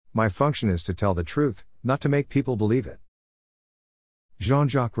My function is to tell the truth, not to make people believe it.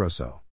 Jean-Jacques Rousseau.